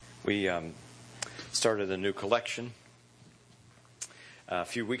We started a new collection a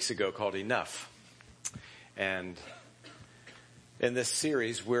few weeks ago called Enough. And in this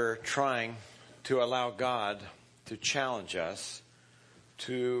series, we're trying to allow God to challenge us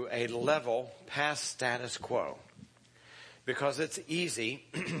to a level past status quo. Because it's easy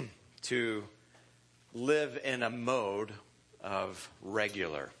to live in a mode of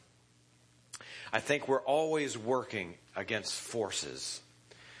regular. I think we're always working against forces.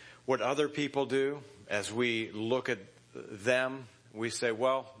 What other people do, as we look at them, we say,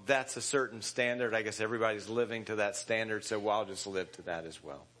 well, that's a certain standard. I guess everybody's living to that standard, so I'll just live to that as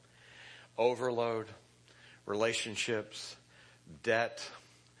well. Overload, relationships, debt,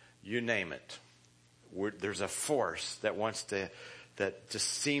 you name it. There's a force that that just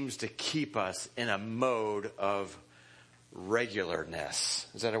seems to keep us in a mode of regularness.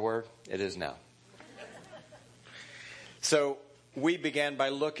 Is that a word? It is now. So we began by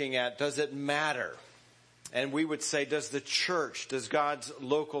looking at, does it matter? And we would say, does God's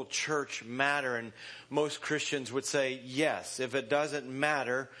local church matter? And most Christians would say, yes. If it doesn't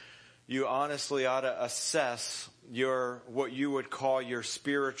matter, you honestly ought to assess what you would call your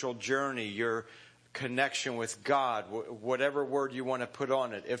spiritual journey, your connection with God, whatever word you want to put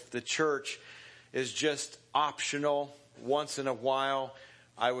on it. If the church is just optional once in a while,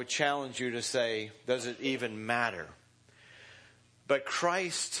 I would challenge you to say, does it even matter? But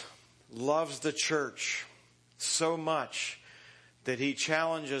Christ loves the church so much that he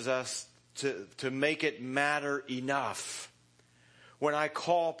challenges us to make it matter enough. When I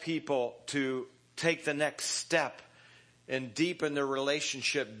call people to take the next step and deepen their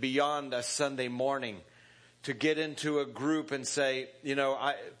relationship beyond a Sunday morning, to get into a group and say,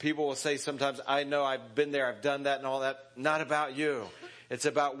 people will say sometimes, I know I've been there, I've done that and all that. Not about you. It's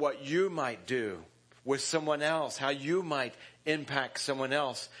about what you might do with someone else, how you might impact someone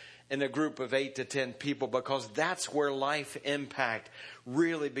else in a group of 8 to 10 people, because that's where life impact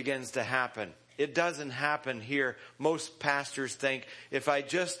really begins to happen. It doesn't happen here. Most pastors think if I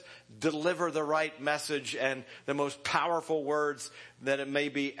just deliver the right message and the most powerful words, that it may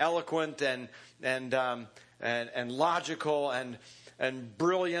be eloquent and logical and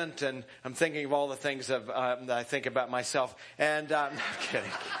brilliant. And I'm thinking of all the things that I think about myself. And I'm kidding.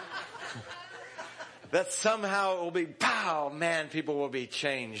 That somehow it will be, people will be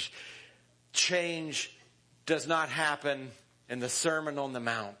changed. Change does not happen in the Sermon on the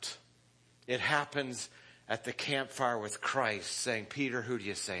Mount. It happens at the campfire with Christ saying, Peter, who do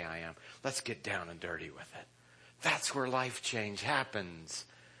you say I am? Let's get down and dirty with it. That's where life change happens.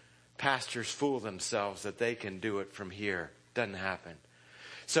 Pastors fool themselves that they can do it from here. Doesn't happen.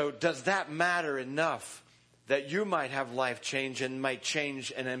 So does that matter enough that you might have life change and might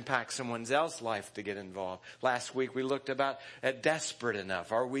change and impact someone else's life to get involved? Last week we looked at desperate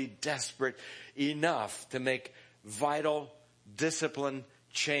enough. Are we desperate enough to make vital discipline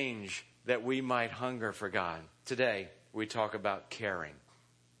change that we might hunger for God? Today we talk about caring.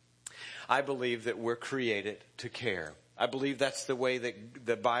 I believe that we're created to care. I believe that's the way that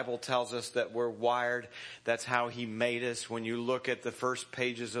the Bible tells us that we're wired. That's how he made us. When you look at the first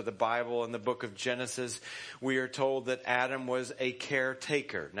pages of the Bible in the book of Genesis, we are told that Adam was a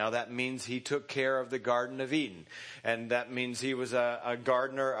caretaker. Now that means he took care of the Garden of Eden. And that means he was a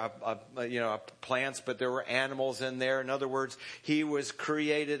gardener, of plants, but there were animals in there. In other words, he was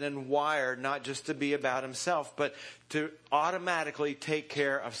created and wired not just to be about himself, but to automatically take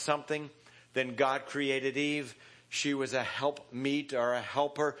care of something. Then God created Eve. She was a helpmeet or a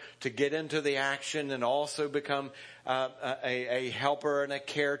helper to get into the action and also become a helper and a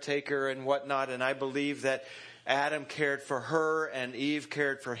caretaker and whatnot. And I believe that Adam cared for her and Eve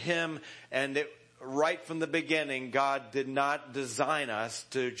cared for him. And right from the beginning, God did not design us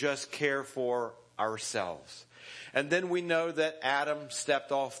to just care for ourselves. And then we know that Adam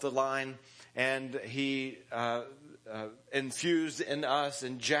stepped off the line and he infused in us,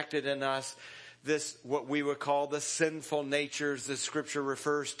 injected in us this, what we would call the sinful natures. The scripture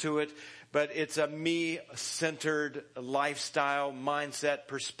refers to it, but it's a me-centered lifestyle, mindset,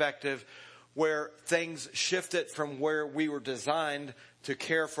 perspective, where things shifted from where we were designed to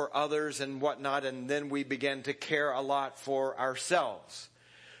care for others and whatnot, and then we began to care a lot for ourselves.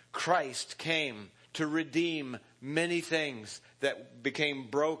 Christ came to redeem many things that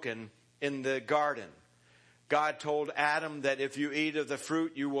became broken in the garden. God told Adam that if you eat of the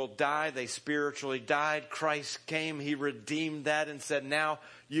fruit, you will die. They spiritually died. Christ came. He redeemed that and said, now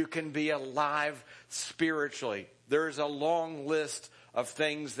you can be alive spiritually. There's a long list of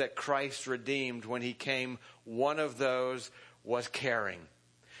things that Christ redeemed when he came. One of those was caring.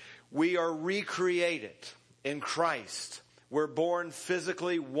 We are recreated in Christ We're born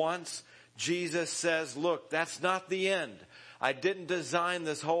physically once. Jesus says, look, that's not the end. I didn't design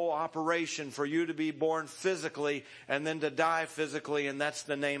this whole operation for you to be born physically and then to die physically, and that's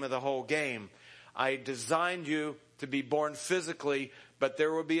the name of the whole game. I designed you to be born physically, but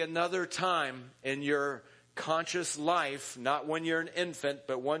there will be another time in your conscious life, not when you're an infant,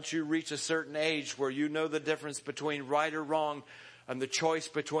 but once you reach a certain age where you know the difference between right or wrong and the choice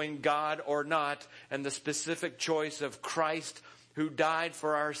between God or not, and the specific choice of Christ who died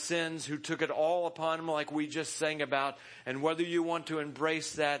for our sins, who took it all upon him like we just sang about. And whether you want to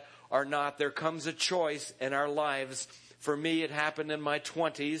embrace that or not, there comes a choice in our lives. For me, it happened in my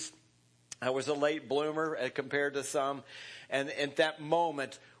 20s. I was a late bloomer compared to some. And at that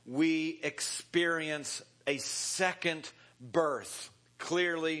moment, we experience a second birth,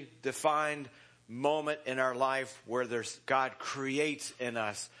 clearly defined moment in our life where God creates in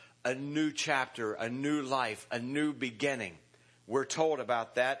us a new chapter, a new life, a new beginning. We're told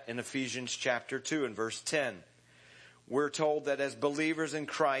about that in Ephesians chapter 2 and verse 10. We're told that as believers in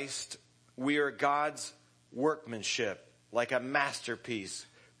Christ, we are God's workmanship, like a masterpiece,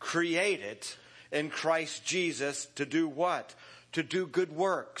 created in Christ Jesus to do what? To do good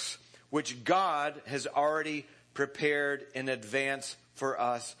works, which God has already prepared in advance for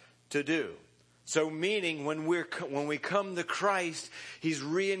us to do. So meaning when we come to Christ, He's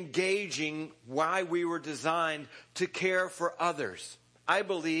re-engaging why we were designed to care for others. I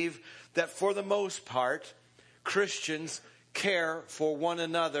believe that for the most part, Christians care for one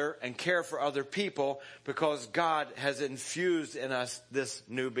another and care for other people because God has infused in us this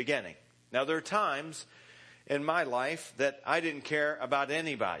new beginning. Now there are times in my life that I didn't care about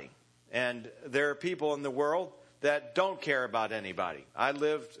anybody. And there are people in the world that don't care about anybody. I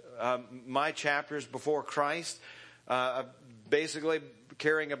lived my chapters before Christ basically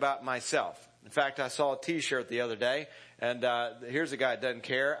caring about myself. In fact, I saw a T-shirt the other day, and here's a guy that doesn't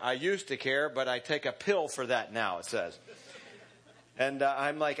care. I used to care, but I take a pill for that now, it says. And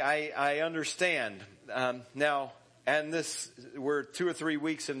I'm like, I understand. Now, and we're 2 or 3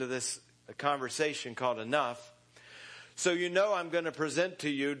 weeks into this conversation called Enough. So you know I'm going to present to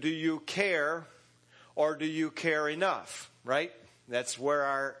you, do you care or do you care enough, right? That's where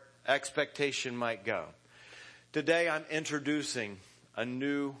our expectation might go. Today I'm introducing a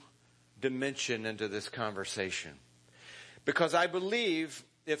new dimension into this conversation. Because I believe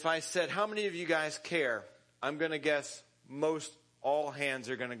if I said, how many of you guys care? I'm going to guess most all hands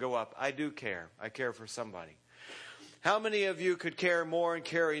are going to go up. I do care. I care for somebody. How many of you could care more and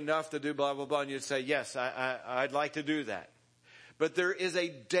care enough to do blah, blah, blah? And you'd say, yes, I'd like to do that. But there is a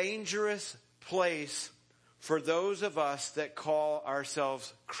dangerous place for those of us that call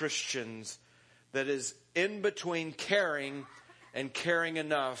ourselves Christians that is in between caring and caring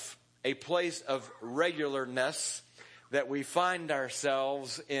enough, a place of regularness that we find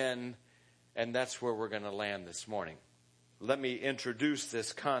ourselves in, and that's where we're going to land this morning. Let me introduce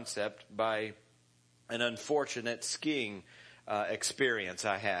this concept by an unfortunate skiing experience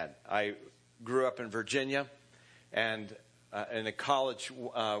I had. I grew up in Virginia, and in a college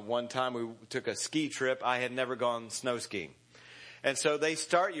one time we took a ski trip. I had never gone snow skiing. And so they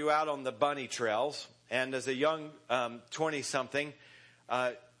start you out on the bunny trails, and as a young 20-something,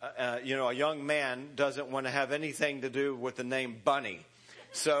 a young man doesn't want to have anything to do with the name Bunny.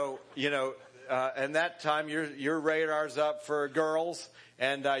 So, and that time your radar's up for girls,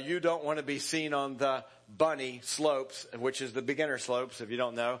 and you don't want to be seen on the bunny slopes, which is the beginner slopes, if you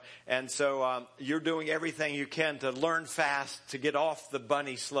don't know. And so you're doing everything you can to learn fast to get off the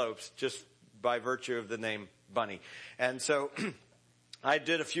bunny slopes, just by virtue of the name Bunny. And so I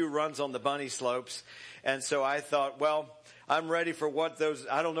did a few runs on the bunny slopes, and so I thought, well, I'm ready for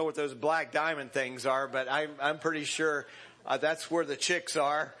I don't know what those black diamond things are, but I'm pretty sure that's where the chicks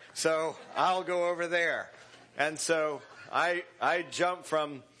are, so I'll go over there. And so I jumped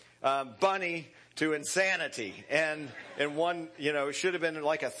from bunny to insanity. And in one, it should have been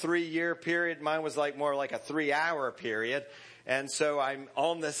like a 3-year period. Mine was more like a 3-hour period. And so I'm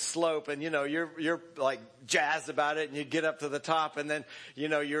on this slope, and you're like jazzed about it, and you get up to the top, and then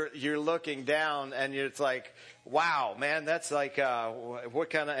you're looking down, and it's like, wow, man, that's like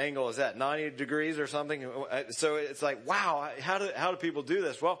what kind of angle is that? 90 degrees or something? So it's like, wow, how do people do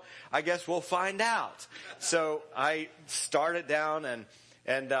this? Well, I guess we'll find out. So I started down,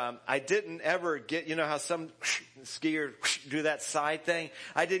 and I didn't ever get, how some skiers do that side thing?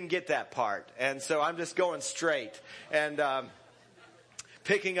 I didn't get that part. And so I'm just going straight and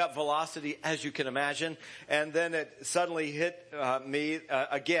picking up velocity, as you can imagine. And then it suddenly hit me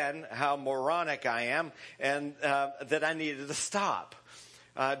again, how moronic I am, and that I needed to stop.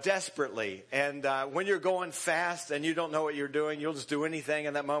 desperately. And when you're going fast and you don't know what you're doing, you'll just do anything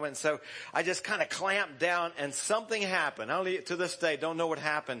in that moment. And so I just kind of clamped down, and something happened. I only to this day don't know what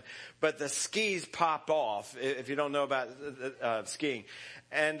happened, but the skis popped off, if you don't know about skiing.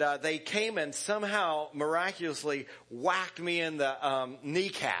 And they came and somehow miraculously whacked me in the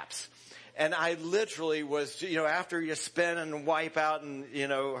kneecaps. And I literally was, after you spin and wipe out and,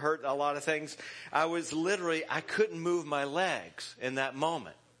 hurt a lot of things, I couldn't move my legs in that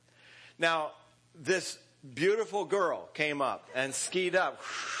moment. Now, this beautiful girl came up and skied up.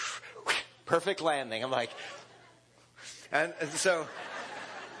 Perfect landing. I'm like, and so,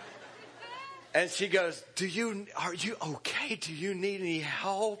 and she goes, are you okay? Do you need any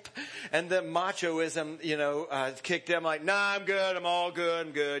help? And the machoism, kicked in. I'm like, nah, I'm good. I'm all good.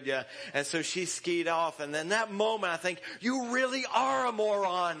 I'm good. Yeah. And so she skied off. And then that moment, I think, you really are a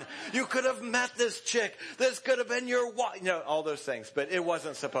moron. You could have met this chick. This could have been your wife. All those things. But it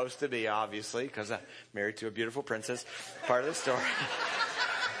wasn't supposed to be, obviously, because I'm married to a beautiful princess. Part of the story.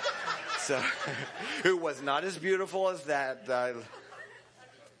 So, who was not as beautiful as that.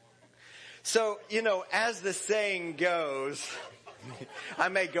 So, as the saying goes, I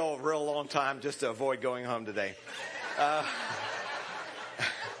may go a real long time just to avoid going home today.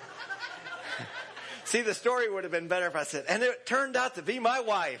 See, the story would have been better if I said, and it turned out to be my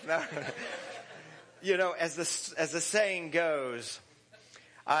wife. No. As the saying goes,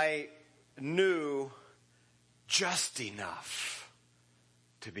 I knew just enough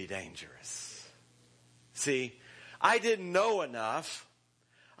to be dangerous. See, I didn't know enough.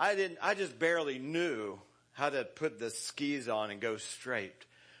 I just barely knew how to put the skis on and go straight,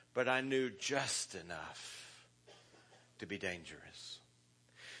 but I knew just enough to be dangerous.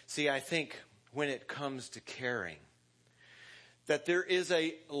 See, I think when it comes to caring, that there is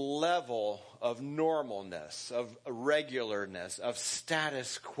a level of normalness, of regularness, of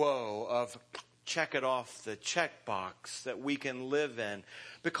status quo, of check it off the checkbox that we can live in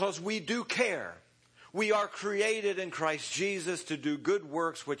because we do care. We are created in Christ Jesus to do good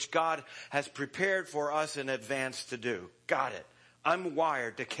works which God has prepared for us in advance to do. Got it. I'm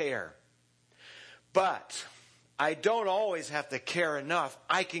wired to care. But I don't always have to care enough.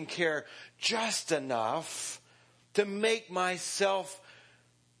 I can care just enough to make myself,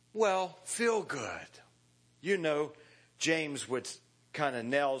 feel good. James would kind of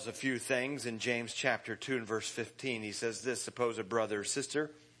nails a few things in James chapter 2 and verse 15. He says this, suppose a brother or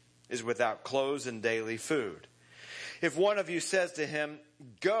sister is without clothes and daily food. If one of you says to him,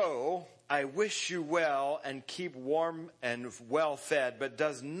 go, I wish you well, and keep warm and well fed, but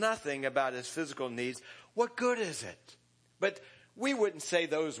does nothing about his physical needs, what good is it? But we wouldn't say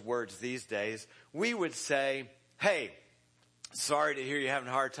those words these days. We would say, hey, sorry to hear you're having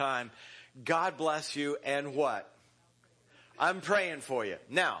a hard time. God bless you, and what? I'm praying for you.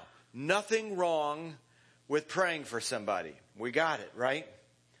 Now, nothing wrong with praying for somebody. We got it, right?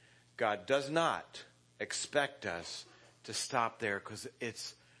 God does not expect us to stop there because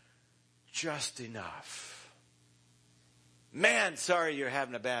it's just enough. Man, sorry you're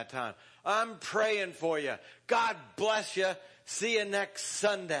having a bad time. I'm praying for you. God bless you. See you next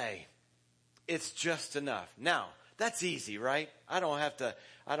Sunday. It's just enough. Now, that's easy, right? I don't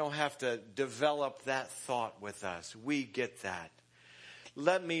have to develop that thought with us. We get that.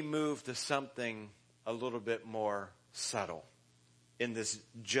 Let me move to something a little bit more subtle in this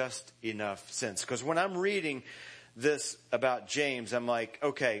just enough sense. Because when I'm reading this about James, I'm like,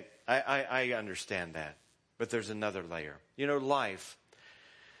 okay, I understand that. But there's another layer. Life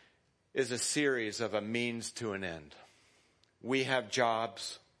is a series of a means to an end. We have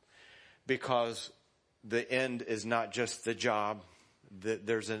jobs because the end is not just the job.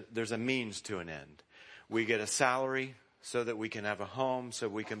 There's a means to an end. We get a salary so that we can have a home, so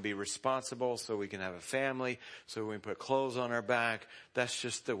we can be responsible, so we can have a family, so we can put clothes on our back. That's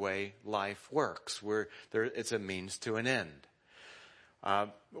just the way life works. It's a means to an end.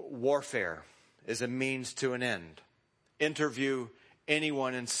 Warfare is a means to an end. Interview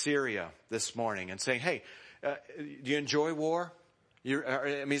anyone in Syria this morning and say, hey, do you enjoy war?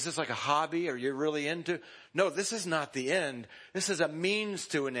 Is this like a hobby? Are you really into? No, this is not the end. This is a means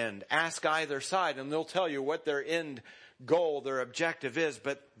to an end. Ask either side and they'll tell you what their end goal, their objective is.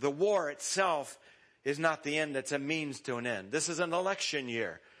 But the war itself is not the end. It's a means to an end. This is an election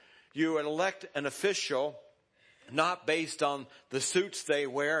year. You elect an official not based on the suits they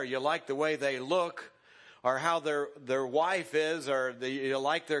wear, or you like the way they look, or how their wife is, or you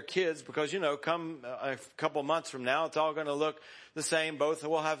like their kids, because, come a couple months from now, it's all going to look the same. Both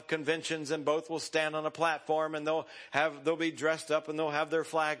will have conventions and both will stand on a platform and they'll be dressed up and they'll have their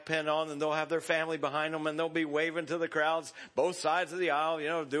flag pin on and they'll have their family behind them and they'll be waving to the crowds, both sides of the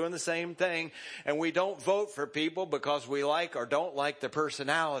aisle, doing the same thing. And we don't vote for people because we like or don't like the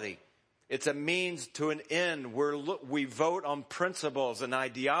personality. It's a means to an end. We vote on principles and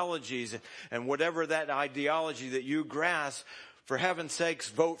ideologies and whatever that ideology that you grasp, for heaven's sakes,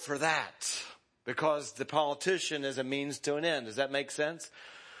 vote for that. Because the politician is a means to an end. Does that make sense?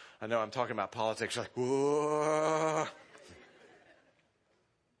 I know I'm talking about politics like, whoa.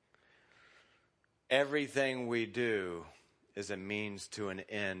 Everything we do is a means to an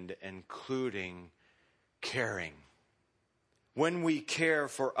end, including caring. When we care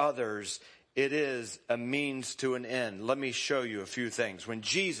for others, it is a means to an end. Let me show you a few things. When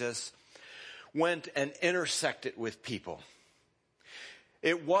Jesus went and intersected with people,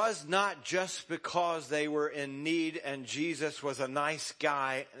 it was not just because they were in need and Jesus was a nice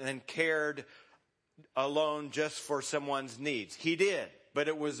guy and cared alone just for someone's needs. He did, but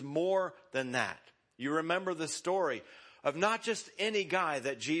it was more than that. You remember the story of not just any guy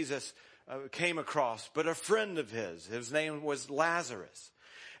that Jesus came across, but a friend of his. His name was Lazarus.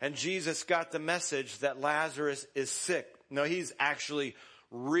 And Jesus got the message that Lazarus is sick. No, he's actually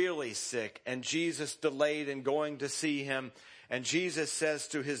really sick. And Jesus delayed in going to see him. And Jesus says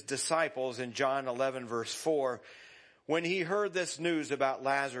to his disciples in John 11 verse 4, when he heard this news about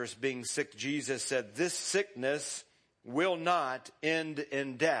Lazarus being sick, Jesus said, this sickness will not end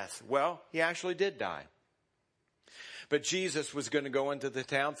in death. Well, he actually did die. But Jesus was going to go into the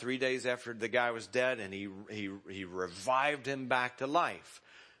town 3 days after the guy was dead, and he revived him back to life.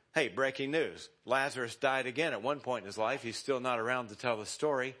 Hey, breaking news. Lazarus died again at one point in his life. He's still not around to tell the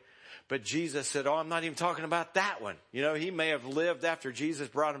story. But Jesus said, I'm not even talking about that one. He may have lived after Jesus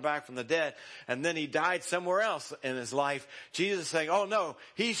brought him back from the dead, and then he died somewhere else in his life. Jesus is saying, oh no,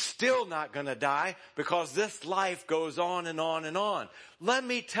 he's still not going to die because this life goes on and on and on. Let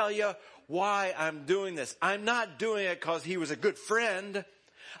me tell you why I'm doing this. I'm not doing it because he was a good friend.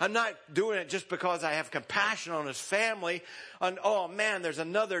 I'm not doing it just because I have compassion on his family. And, oh man, there's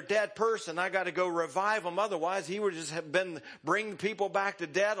another dead person. I got to go revive him. Otherwise, he would just have been bringing people back to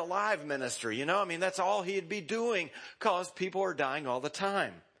dead alive ministry. That's all he'd be doing because people are dying all the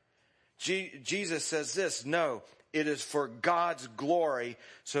time. Jesus says this, no, it is for God's glory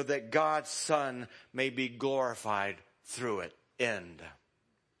so that God's Son may be glorified through it. End.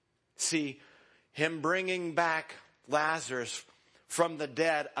 See, him bringing back Lazarus from the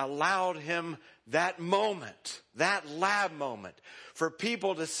dead allowed him that moment, that lab moment, for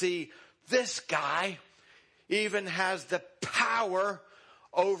people to see this guy even has the power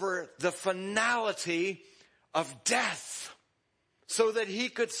over the finality of death, so that he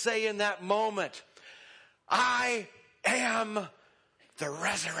could say in that moment, I am the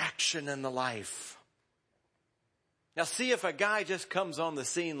resurrection and the life. Now see, if a guy just comes on the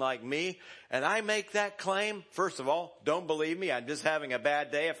scene like me and I make that claim, first of all, don't believe me. I'm just having a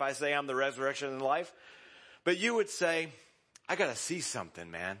bad day if I say I'm the resurrection and life. But you would say, I got to see something,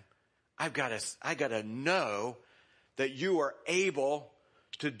 man. I got to know that you are able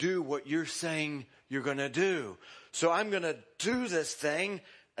to do what you're saying you're going to do. So I'm going to do this thing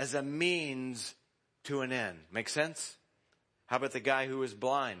as a means to an end. Make sense? How about the guy who was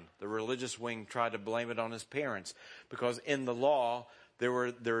blind? The religious wing tried to blame it on his parents because in the law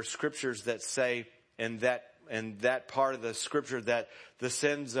there are scriptures that say in that part of the scripture that the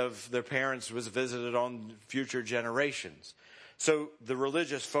sins of their parents was visited on future generations. So the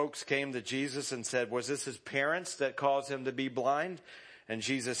religious folks came to Jesus and said, was this his parents that caused him to be blind? And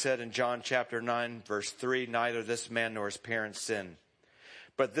Jesus said in John chapter 9 verse 3, neither this man nor his parents sinned.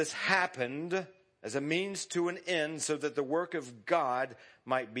 But this happened as a means to an end so that the work of God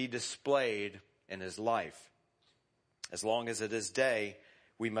might be displayed in his life. As long as it is day,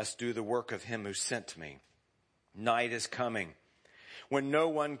 we must do the work of him who sent me. Night is coming when no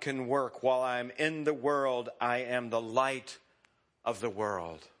one can work. While I am in the world, I am the light of the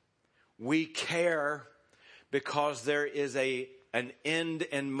world. We care because there is an end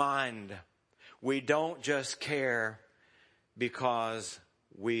in mind. We don't just care because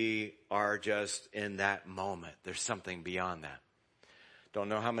we are just in that moment. There's something beyond that. Don't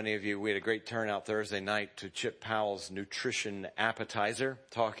know how many of you, we had a great turnout Thursday night to Chip Powell's nutrition appetizer,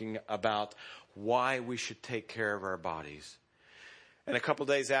 talking about why we should take care of our bodies. And a couple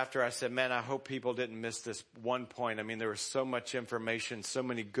days after, I said, man, I hope people didn't miss this one point. I mean, there was so much information, so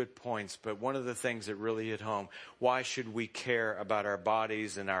many good points, but one of the things that really hit home, why should we care about our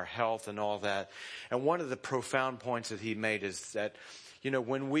bodies and our health and all that? And one of the profound points that he made is that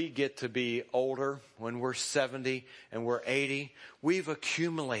when we get to be older, when we're 70 and we're 80, we've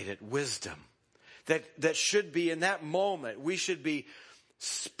accumulated wisdom that should be, in that moment, we should be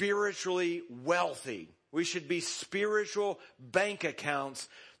spiritually wealthy. We should be spiritual bank accounts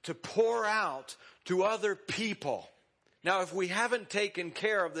to pour out to other people. Now, if we haven't taken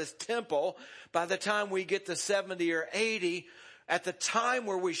care of this temple, by the time we get to 70 or 80, at the time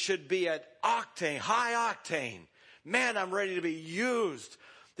where we should be at octane, high octane, man, I'm ready to be used.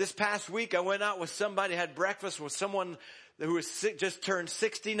 This past week, I went out with somebody, had breakfast with someone who was just turned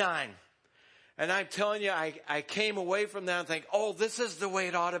 69. And I'm telling you, I came away from that and think, oh, this is the way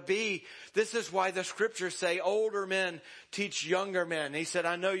it ought to be. This is why the scriptures say older men teach younger men. And he said,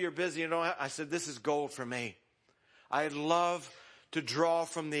 I know you're busy. I said, this is gold for me. I love to draw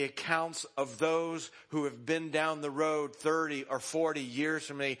from the accounts of those who have been down the road 30 or 40 years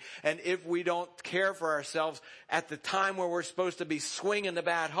from me. And if we don't care for ourselves at the time where we're supposed to be swinging the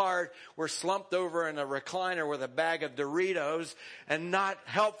bat hard, we're slumped over in a recliner with a bag of Doritos and not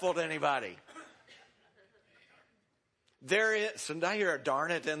helpful to anybody. There is, did I hear a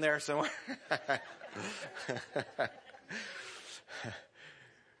darn it in there somewhere?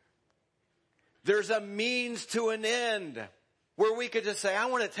 There's a means to an end where we could just say, I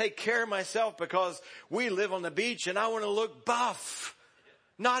want to take care of myself because we live on the beach and I want to look buff.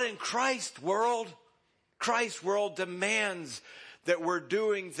 Not in Christ's world. Christ's world demands that we're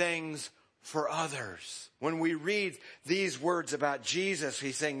doing things for others. When we read these words about Jesus,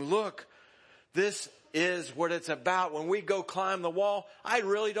 he's saying, look, this is what it's about. When we go climb the wall, I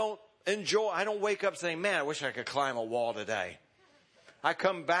don't wake up saying, man, I wish I could climb a wall today. I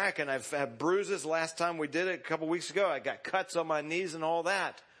come back and I've had bruises. Last time we did it a couple weeks ago, I got cuts on my knees and all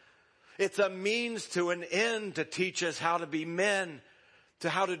that. It's a means to an end to teach us how to be men, to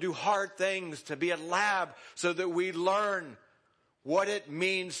how to do hard things, to be a lab so that we learn what it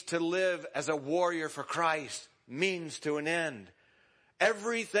means to live as a warrior for Christ. Means to an end.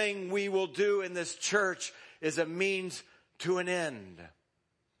 Everything we will do in this church is a means to an end.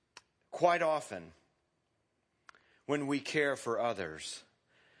 Quite often, when we care for others,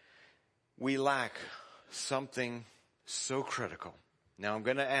 we lack something so critical. Now, I'm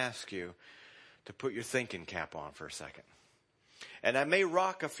going to ask you to put your thinking cap on for a second. And I may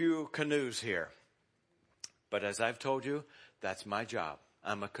rock a few canoes here. But as I've told you, that's my job.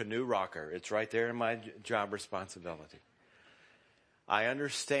 I'm a canoe rocker. It's right there in my job responsibility. I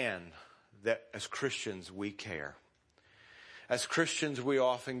understand that as Christians, we care. As Christians, we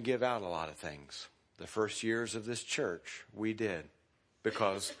often give out a lot of things. The first years of this church, we did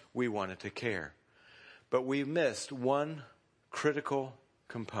because we wanted to care. But we missed one critical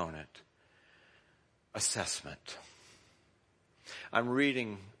component: assessment. I'm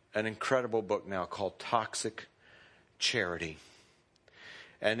reading an incredible book now called Toxic Charity.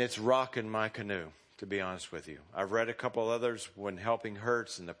 And it's rocking my canoe, to be honest with you. I've read a couple others, When Helping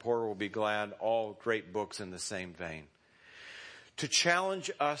Hurts and The Poor Will Be Glad, all great books in the same vein. To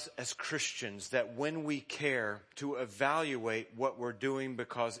challenge us as Christians that when we care, to evaluate what we're doing,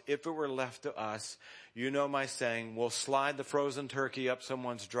 because if it were left to us, you know my saying, we'll slide the frozen turkey up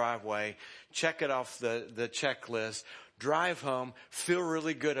someone's driveway, check it off the checklist, drive home, feel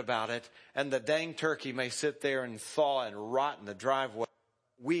really good about it, and the dang turkey may sit there and thaw and rot in the driveway.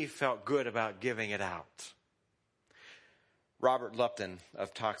 We felt good about giving it out. Robert Lupton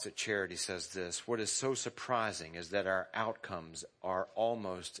of Toxic Charity says this: what is so surprising is that our outcomes are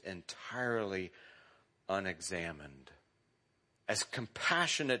almost entirely unexamined. As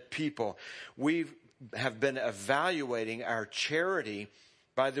compassionate people, we have been evaluating our charity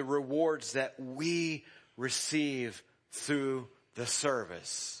by the rewards that we receive through the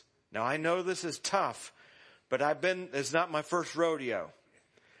service. Now, I know this is tough, but it's not my first rodeo.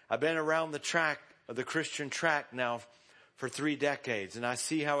 I've been around the track, the Christian track now for 3 decades, and I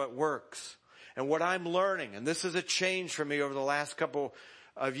see how it works. And what I'm learning, and this is a change for me over the last couple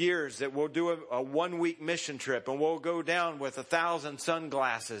of years, that we'll do a 1-week mission trip, and we'll go down with 1,000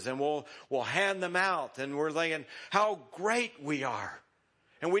 sunglasses, and we'll hand them out, and we're thinking how great we are.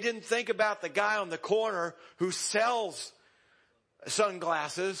 And we didn't think about the guy on the corner who sells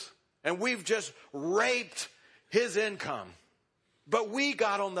sunglasses, and we've just raped his income. But we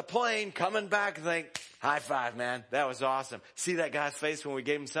got on the plane coming back and think, high five, man. That was awesome. See that guy's face when we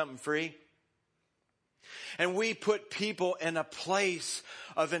gave him something free? And we put people in a place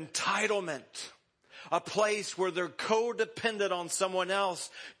of entitlement, a place where they're codependent on someone else.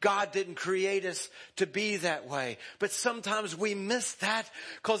 God didn't create us to be that way. But sometimes we miss that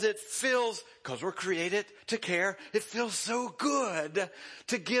because we're created to care. It feels so good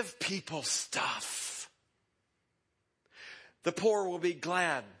to give people stuff. The poor will be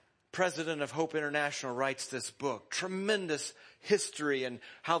glad. President of Hope International writes this book. Tremendous history and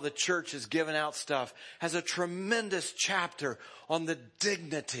how the church has given out stuff. Has a tremendous chapter on the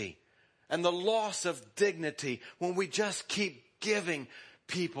dignity and the loss of dignity when we just keep giving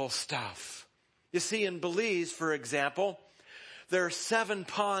people stuff. You see, in Belize, for example, there are 7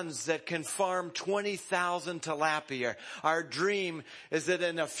 ponds that can farm 20,000 tilapia. Our dream is that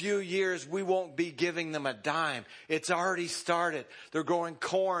in a few years we won't be giving them a dime. It's already started. They're growing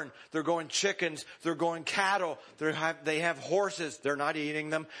corn. They're growing chickens. They're growing cattle. They have horses. They're not eating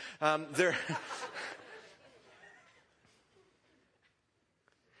them.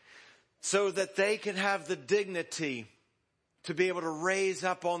 So that they can have the dignity to be able to raise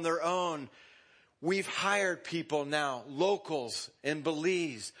up on their own. We've hired people now, locals in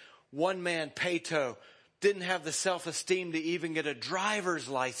Belize. One man, Pato, didn't have the self-esteem to even get a driver's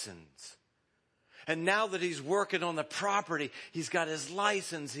license. And now that he's working on the property, he's got his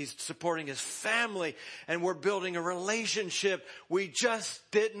license, he's supporting his family, and we're building a relationship. We just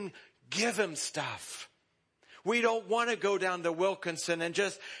didn't give him stuff. We don't want to go down to Wilkinson and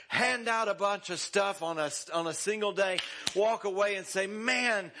just hand out a bunch of stuff on a single day, walk away and say,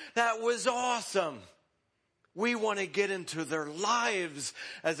 man, that was awesome. We want to get into their lives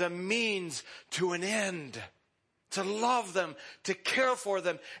as a means to an end. To love them, to care for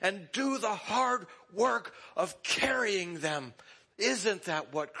them, and do the hard work of carrying them. Isn't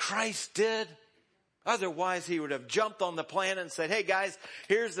that what Christ did? Otherwise, he would have jumped on the planet and said, hey guys,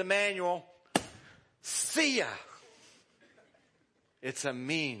 here's the manual. See ya. It's a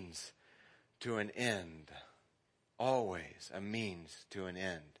means to an end. Always a means to an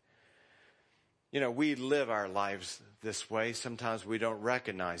end. You know, we live our lives this way. Sometimes we don't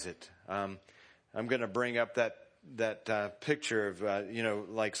recognize it. I'm going to bring up that picture of,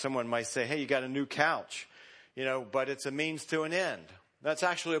 like someone might say, hey, you got a new couch, but it's a means to an end. That's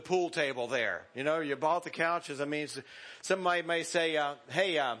actually a pool table there. You bought the couch as a means. Somebody may say,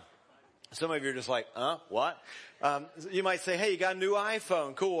 hey, some of you are just like, what? You might say, hey, you got a new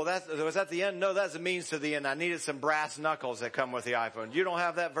iPhone. Cool. Was that the end? No, that's a means to the end. I needed some brass knuckles that come with the iPhone. You don't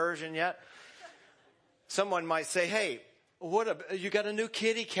have that version yet? Someone might say, hey, you got a new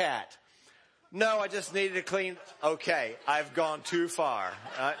kitty cat. No, I just needed to clean. Okay, I've gone too far.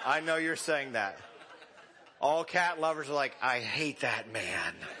 I know you're saying that. All cat lovers are like, I hate that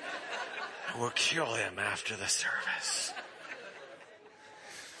man. We'll kill him after the service.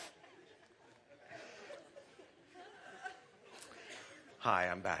 Hi,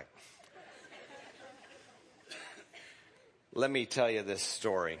 I'm back. Let me tell you this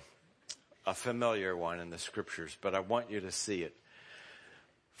story, a familiar one in the scriptures, but I want you to see it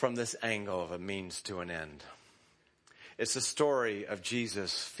from this angle of a means to an end. It's a story of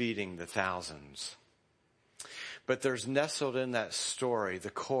Jesus feeding the thousands. But there's nestled in that story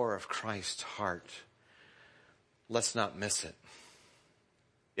the core of Christ's heart. Let's not miss it.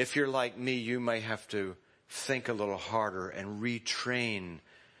 If you're like me, you may have to think a little harder and retrain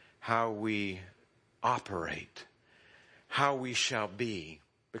how we operate, how we shall be.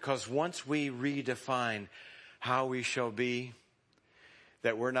 Because once we redefine how we shall be,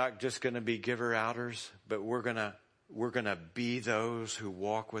 that we're not just going to be giver-outers, but we're going to be those who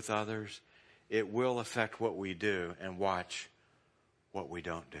walk with others, it will affect what we do, and watch what we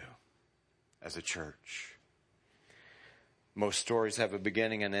don't do as a church. Most stories have a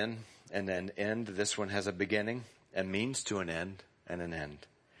beginning and an end. This one has a beginning and means to an end and an end.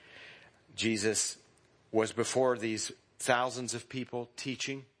 Jesus was before these thousands of people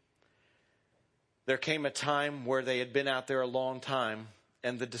teaching. There came a time where they had been out there a long time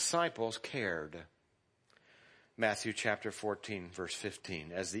and the disciples cared. Matthew chapter 14, verse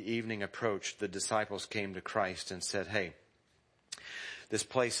 15. As the evening approached, the disciples came to Christ and said, hey, this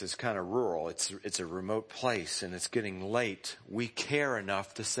place is kind of rural. It's a remote place and it's getting late. We care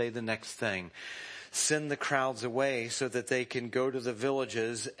enough to say the next thing. Send the crowds away so that they can go to the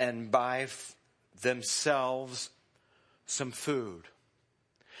villages and buy themselves some food.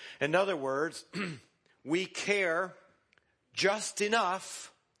 In other words, we care just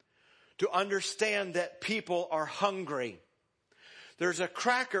enough to understand that people are hungry. There's a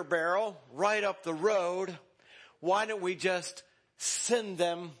Cracker Barrel right up the road. Why don't we just send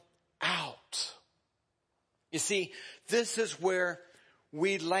them out? You see, this is where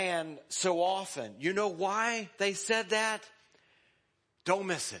we land so often. You know why they said that? Don't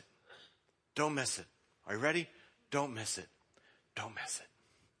miss it. Don't miss it. Are you ready? Don't miss it. Don't miss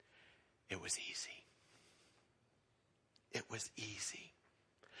it. It was easy. It was easy.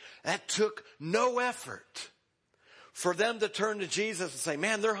 That took no effort for them to turn to Jesus and say,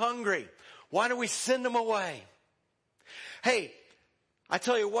 man, they're hungry. Why don't we send them away? Hey, I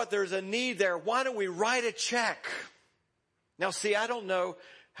tell you what, there's a need there. Why don't we write a check? Now, see, I don't know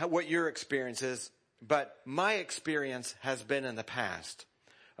what your experience is, but my experience has been in the past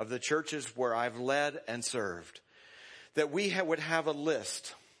of the churches where I've led and served, that we would have a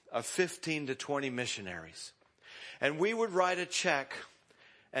list of 15 to 20 missionaries. And we would write a check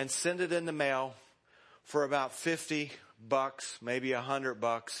and send it in the mail for about $50, maybe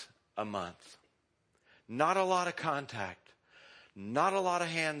 $100 a month. Not a lot of contact, not a lot of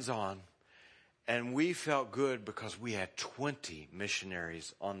hands-on. And we felt good because we had 20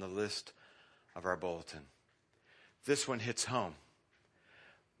 missionaries on the list of our bulletin. This one hits home.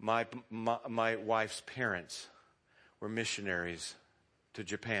 My wife's parents were missionaries to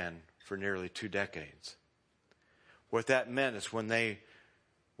Japan for nearly 2 decades. What that meant is when they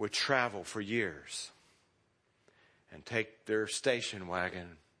would travel for years and take their station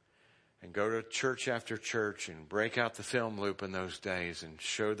wagon and go to church after church and break out the film loop in those days and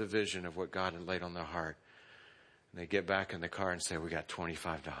show the vision of what God had laid on their heart. And they get back in the car and say, we got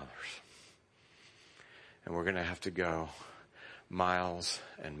 $25. And we're going to have to go miles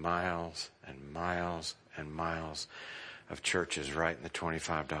and miles and miles and miles of churches writing the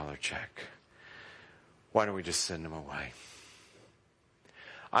 $25 check. Why don't we just send them away?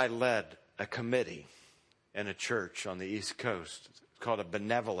 I led a committee in a church on the East Coast. It's called a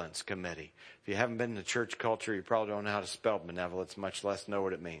benevolence committee. If you haven't been in the church culture, you probably don't know how to spell benevolence, much less know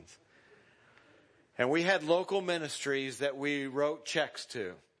what it means. And we had local ministries that we wrote checks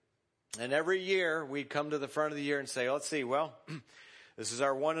to. And every year we'd come to the front of the year and say, let's see, well, this is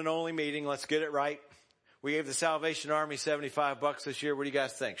our one and only meeting. Let's get it right. We gave the Salvation Army $75 this year. What do you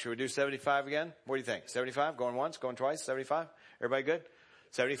guys think? Should we do 75 again? What do you think? 75? Going once? Going twice? 75? Everybody good?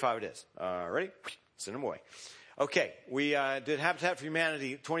 75 it is. Ready? Send them away. Okay. We did Habitat for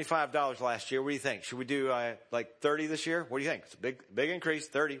Humanity, $25 last year. What do you think? Should we do like 30 this year? What do you think? It's a big increase.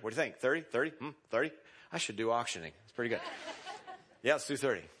 30. What do you think? 30? 30? 30? I should do auctioning. It's pretty good. Yeah, let's do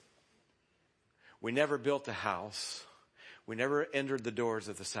 30. We never built a house. We never entered the doors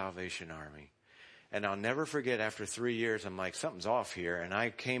of the Salvation Army. And I'll never forget, after 3 years, I'm like, something's off here. And I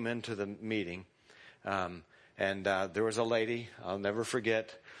came into the meeting, and there was a lady, I'll never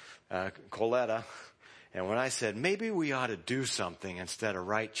forget, Coletta. And when I said, maybe we ought to do something instead of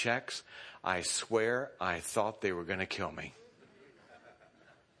write checks, I swear I thought they were going to kill me.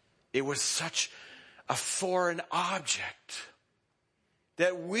 It was such a foreign object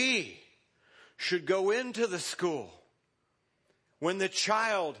that we should go into the school when the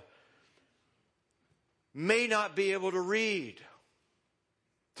child may not be able to read,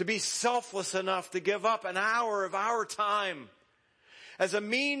 to be selfless enough to give up an hour of our time as a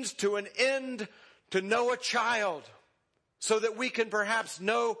means to an end to know a child, so that we can perhaps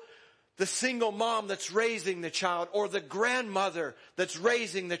know the single mom that's raising the child or the grandmother that's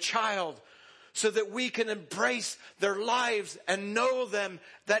raising the child, so that we can embrace their lives and know them,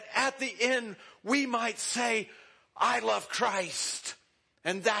 that at the end we might say, I love Christ,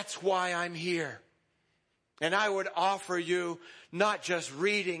 and that's why I'm here. And I would offer you not just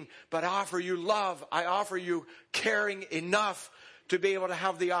reading, but offer you love. I offer you caring enough to be able to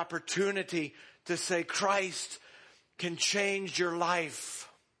have the opportunity to say, Christ can change your life.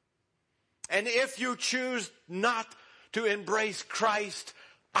 And if you choose not to embrace Christ,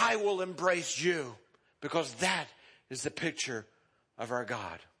 I will embrace you, because that is the picture of our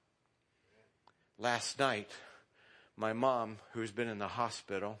God. Last night, my mom, who's been in the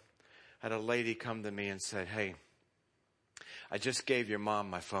hospital, had a lady come to me and said, hey, I just gave your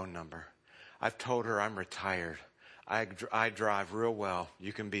mom my phone number. I've told her I'm retired. I drive real well.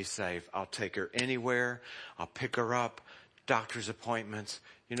 You can be safe. I'll take her anywhere. I'll pick her up. Doctor's appointments.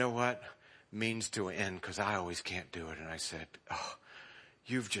 You know what? Means to an end, because I always can't do it. And I said, oh,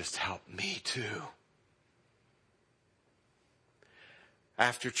 you've just helped me too.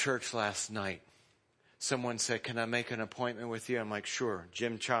 After church last night, someone said, can I make an appointment with you? I'm like, sure.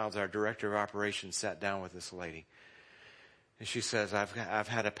 Jim Childs, our director of operations, sat down with this lady. And she says, I've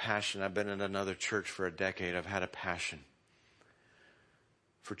had a passion. I've been in another church for a decade. I've had a passion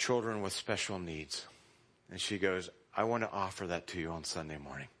for children with special needs. And she goes, I want to offer that to you on Sunday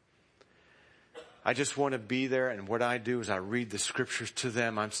morning. I just want to be there. And what I do is I read the scriptures to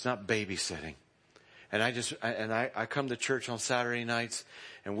them. I'm not babysitting. And I come to church on Saturday nights,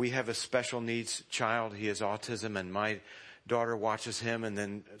 and we have a special needs child. He has autism, and my daughter watches him, and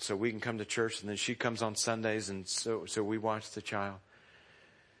then so we can come to church, and then she comes on Sundays, and so we watch the child.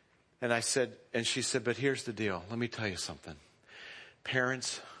 And she said, but here's the deal. Let me tell you something.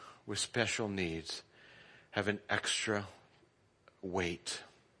 Parents with special needs have an extra weight.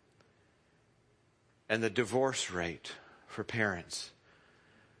 And the divorce rate for parents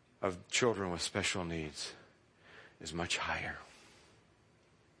of children with special needs is much higher.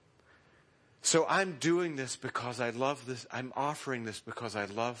 So I'm doing this because I love this. I'm offering this because I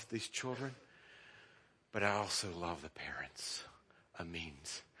love these children, but I also love the parents, a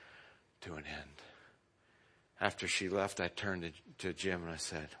means to an end. After she left, I turned to Jim and I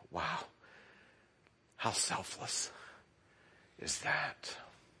said, wow, how selfless is that?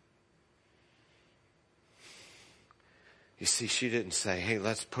 You see, she didn't say, hey,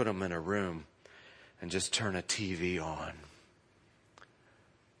 let's put them in a room and just turn a TV on.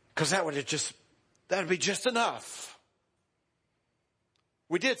 Because that would be just enough.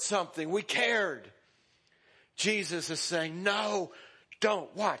 We did something. We cared. Jesus is saying, no,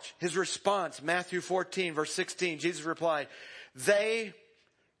 don't. Watch his response. Matthew 14, verse 16. Jesus replied, they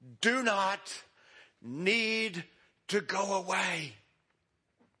do not need to go away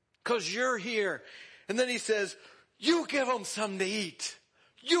because you're here. And then he says, you give them something to eat.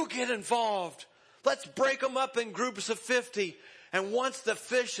 You get involved. Let's break them up in groups of 50. And once the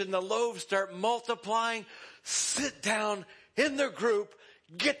fish and the loaves start multiplying, sit down in their group,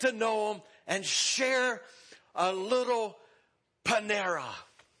 get to know them, and share a little Panera.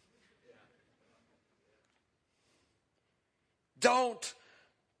 Don't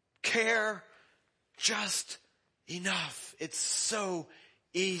care just enough. It's so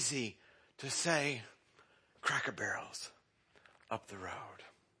easy to say Cracker Barrels up the road.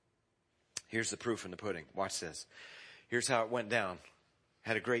 Here's the proof in the pudding. Watch this. Here's how it went down.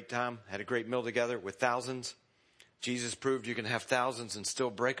 Had a great time, had a great meal together with thousands. Jesus proved you can have thousands and still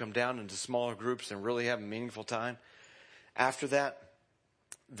break them down into smaller groups and really have a meaningful time. After that,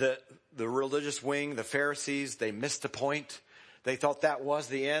 the religious wing, the Pharisees, they missed the point. They thought that was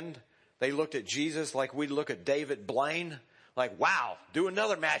the end. They looked at Jesus like we look at David Blaine. Like, wow, do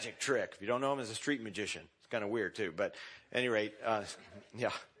another magic trick. If you don't know him as a street magician. It's kind of weird too. But at any rate,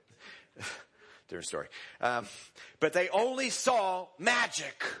 yeah. Different story. But they only saw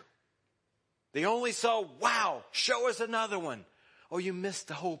magic. They only saw, wow, show us another one. Oh, you missed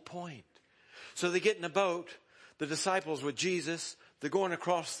the whole point. So they get in a boat, the disciples with Jesus. They're going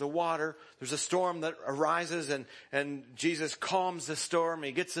across the water. There's a storm that arises and Jesus calms the storm.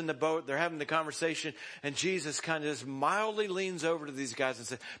 He gets in the boat. They're having the conversation. And Jesus kind of just mildly leans over to these guys and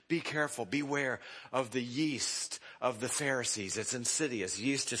says, be careful, beware of the yeast of the Pharisees. It's insidious.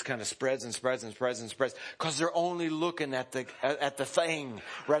 Yeast just kind of spreads and spreads and spreads and spreads because they're only looking at the thing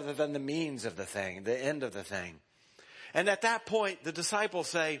rather than the means of the thing, the end of the thing. And at that point, the disciples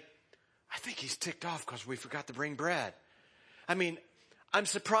say, I think he's ticked off because we forgot to bring bread. I mean, I'm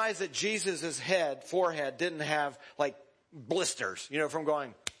surprised that Jesus' forehead didn't have like blisters, from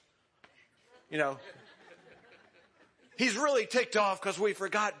going, He's really ticked off because we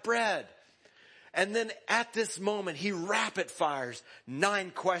forgot bread. And then at this moment, he rapid fires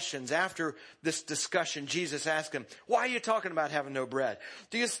 9 questions. After this discussion, Jesus asked him, why are you talking about having no bread?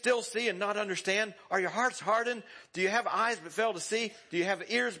 Do you still see and not understand? Are your hearts hardened? Do you have eyes but fail to see? Do you have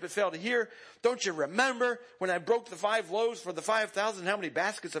ears but fail to hear? Don't you remember when I broke the 5 loaves for the 5,000? How many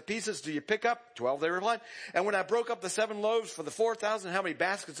baskets of pieces do you pick up? 12, they replied. And when I broke up the 7 loaves for the 4,000, how many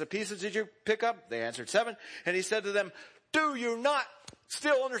baskets of pieces did you pick up? They answered 7. And he said to them, do you not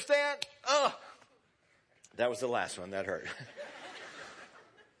still understand? That was the last one. That hurt.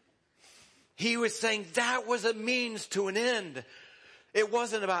 He was saying that was a means to an end. It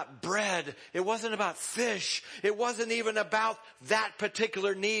wasn't about bread. It wasn't about fish. It wasn't even about that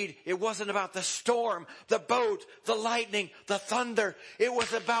particular need. It wasn't about the storm, the boat, the lightning, the thunder. It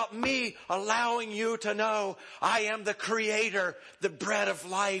was about me allowing you to know I am the creator, the bread of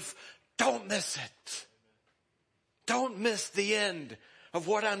life. Don't miss it. Don't miss the end of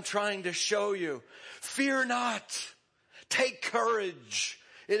what I'm trying to show you. Fear not. Take courage.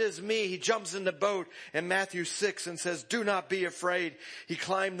 It is me. He jumps in the boat in Matthew 6 and says, do not be afraid. He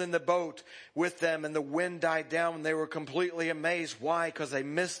climbed in the boat with them and the wind died down and they were completely amazed. Why? Because they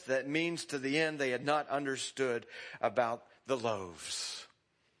missed that means to the end. They had not understood about the loaves.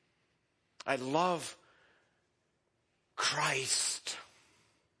 I love Christ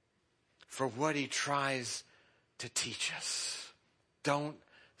for what he tries to teach us. Don't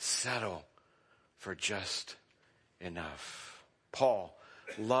settle for just enough. Paul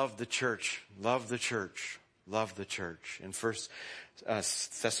loved the church, loved the church, loved the church. In 1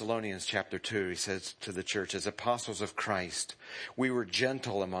 Thessalonians chapter 2, he says to the church, as apostles of Christ, we were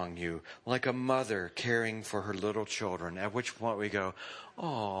gentle among you, like a mother caring for her little children. At which point we go,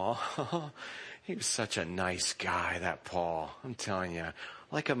 oh, he was such a nice guy, that Paul. I'm telling you.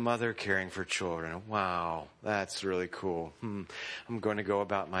 Like a mother caring for children. Wow, that's really cool. I'm going to go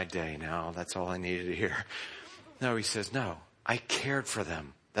about my day now. That's all I needed to hear. No, he says, no, I cared for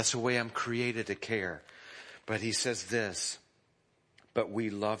them. That's the way I'm created to care. But he says this, but we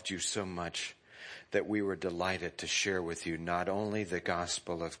loved you so much that we were delighted to share with you not only the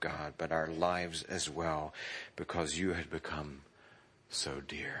gospel of God, but our lives as well, because you had become so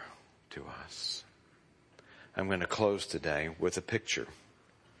dear to us. I'm going to close today with a picture.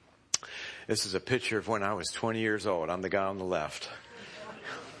 This is a picture of when I was 20 years old. I'm the guy on the left.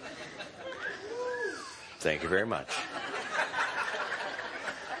 Thank you very much.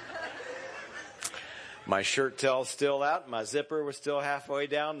 My shirt tail's still out. My zipper was still halfway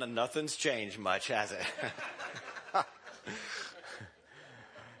down, and nothing's changed much, has it?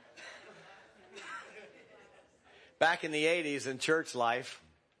 Back in the 80s in church life,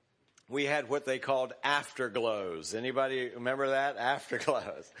 we had what they called afterglows. Anybody remember that?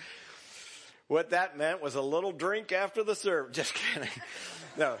 Afterglows. What that meant was a little drink after the service. Just kidding.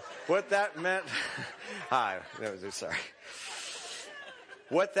 No, what that meant... Hi, sorry.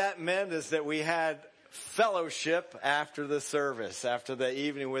 What that meant is that we had fellowship after the service, after the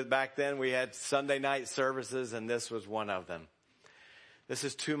evening. Back then we had Sunday night services, and this was one of them. This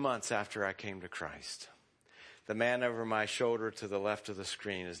is 2 months after I came to Christ. The man over my shoulder to the left of the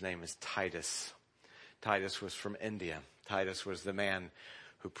screen, his name is Titus. Titus was from India. Titus was the man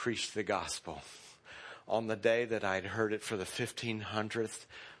who preached the gospel on the day that I'd heard it for the 1500th,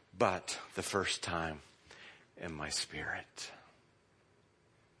 but the first time in my spirit.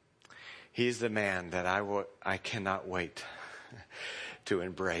 He's the man that I cannot wait to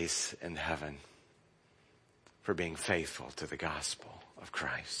embrace in heaven for being faithful to the gospel of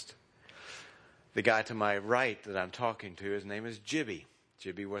Christ. The guy to my right that I'm talking to, his name is Jibby.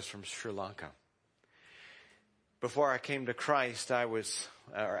 Jibby was from Sri Lanka. Before I came to Christ,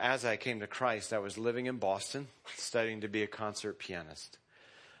 as I came to Christ, I was living in Boston, studying to be a concert pianist.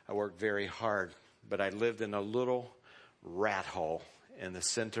 I worked very hard, but I lived in a little rat hole in the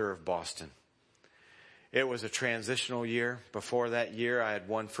center of Boston. It was a transitional year. Before that year, I had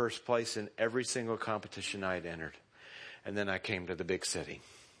won first place in every single competition I had entered. And then I came to the big city.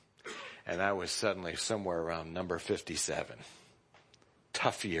 And I was suddenly somewhere around number 57.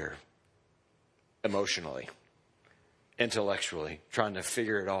 Tough year. Emotionally. Intellectually. Trying to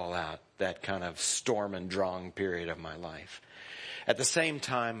figure it all out. That kind of storm and drang period of my life. At the same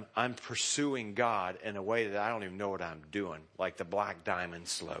time, I'm pursuing God in a way that I don't even know what I'm doing. Like the Black Diamond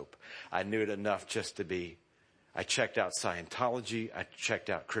Slope. I knew it enough just to be... I checked out Scientology. I checked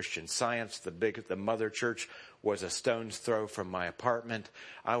out Christian Science. The mother church was a stone's throw from my apartment.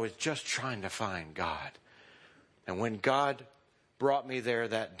 I was just trying to find God. And when God brought me there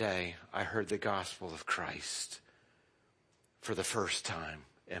that day, I heard the gospel of Christ for the first time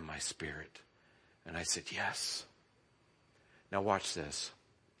in my spirit. And I said, yes. Now watch this.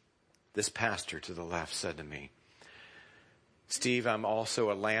 This pastor to the left said to me, Steve, I'm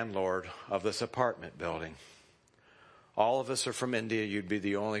also a landlord of this apartment building. All of us are from India. You'd be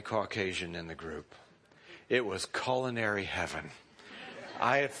the only Caucasian in the group. It was culinary heaven.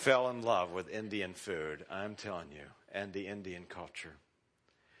 I had fell in love with Indian food, I'm telling you, and the Indian culture.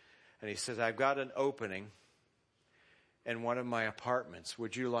 And he says, I've got an opening in one of my apartments.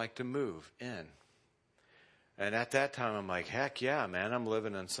 Would you like to move in? And at that time, I'm like, heck yeah, man. I'm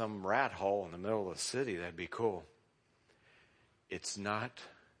living in some rat hole in the middle of the city. That'd be cool. It's not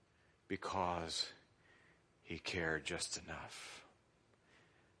because he cared just enough.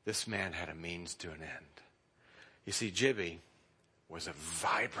 This man had a means to an end. You see, Jibby was a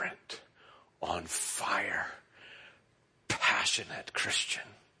vibrant, on fire, passionate Christian.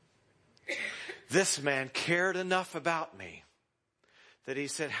 This man cared enough about me that he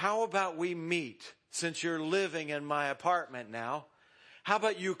said, how about we meet, since you're living in my apartment now, how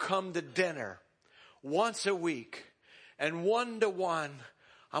about you come to dinner once a week, and 1-to-1,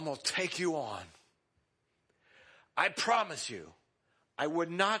 I'm going to take you on. I promise you, I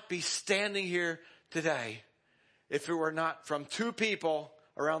would not be standing here today if it were not from two people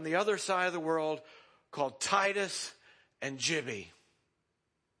around the other side of the world called Titus and Jibby.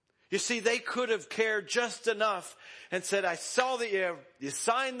 You see, they could have cared just enough and said, I saw that you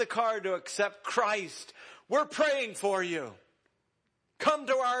signed the card to accept Christ. We're praying for you. Come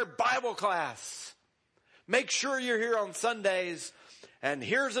to our Bible class. Make sure you're here on Sundays, and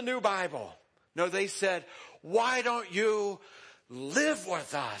here's a new Bible. No, they said, why don't you live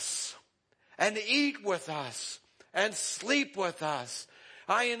with us and eat with us and sleep with us?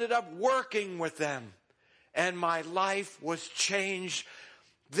 I ended up working with them, and my life was changed.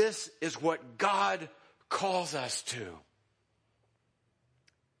 This is what God calls us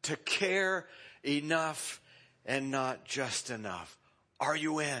to care enough and not just enough. Are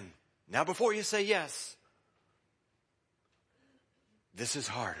you in? Now, before you say yes, This is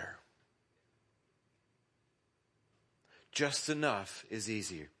harder. Just enough is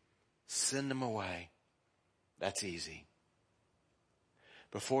easier. Send them away. That's easy.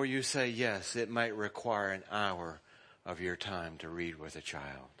 Before you say yes, it might require an hour of your time to read with a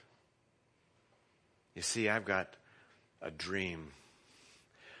child. You see, I've got a dream.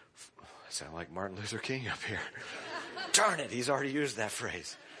 I sound like Martin Luther King up here. Darn it, he's already used that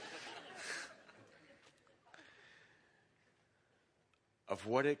phrase. Of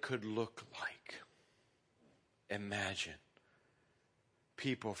what it could look like. Imagine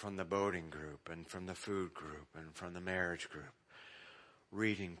people from the boating group and from the food group and from the marriage group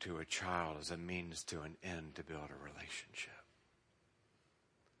reading to a child as a means to an end to build a relationship.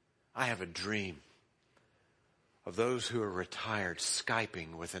 I have a dream of those who are retired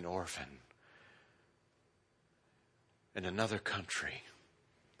Skyping with an orphan in another country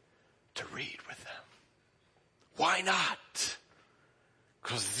to read with them. Why not?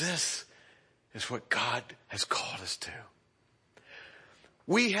 Because this is what God has called us to.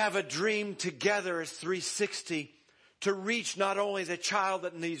 We have a dream together as 360 to reach not only the child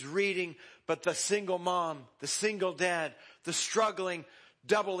that needs reading, but the single mom, the single dad, the struggling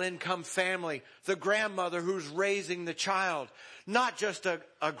double income family, the grandmother who's raising the child. Not just a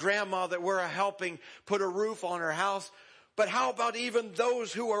grandma that we're helping put a roof on her house, but how about even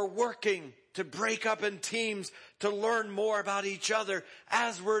those who are working to break up in teams to learn more about each other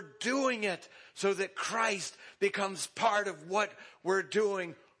as we're doing it so that Christ becomes part of what we're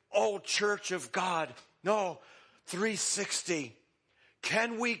doing. Oh, Church of God. No, 360.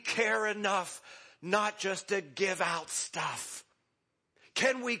 Can we care enough not just to give out stuff?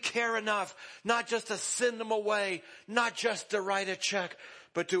 Can we care enough not just to send them away, not just to write a check,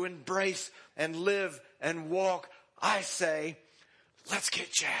 but to embrace and live and walk? I say, let's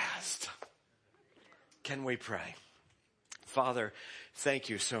get jazzed. Can we pray? Father, thank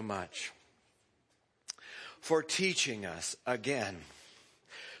you so much for teaching us again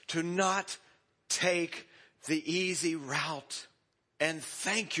to not take the easy route. And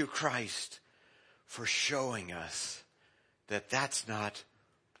thank you, Christ, for showing us that that's not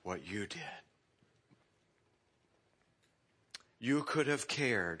what you did. You could have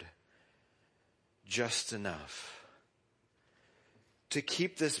cared just enough to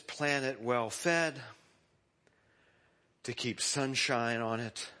keep this planet well fed, to keep sunshine on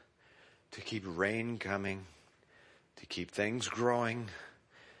it, to keep rain coming, to keep things growing,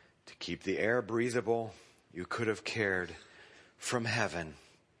 to keep the air breathable. You could have cared from heaven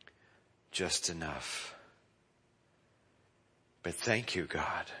just enough. But thank you,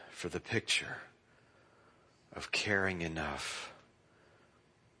 God, for the picture of caring enough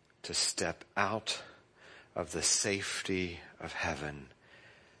to step out of the safety of heaven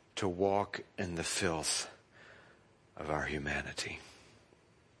to walk in the filth of our humanity.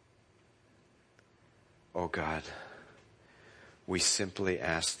 Oh God, we simply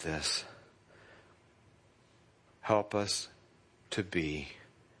ask this. Help us to be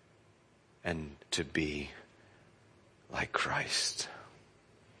like Christ.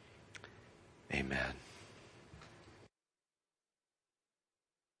 Amen.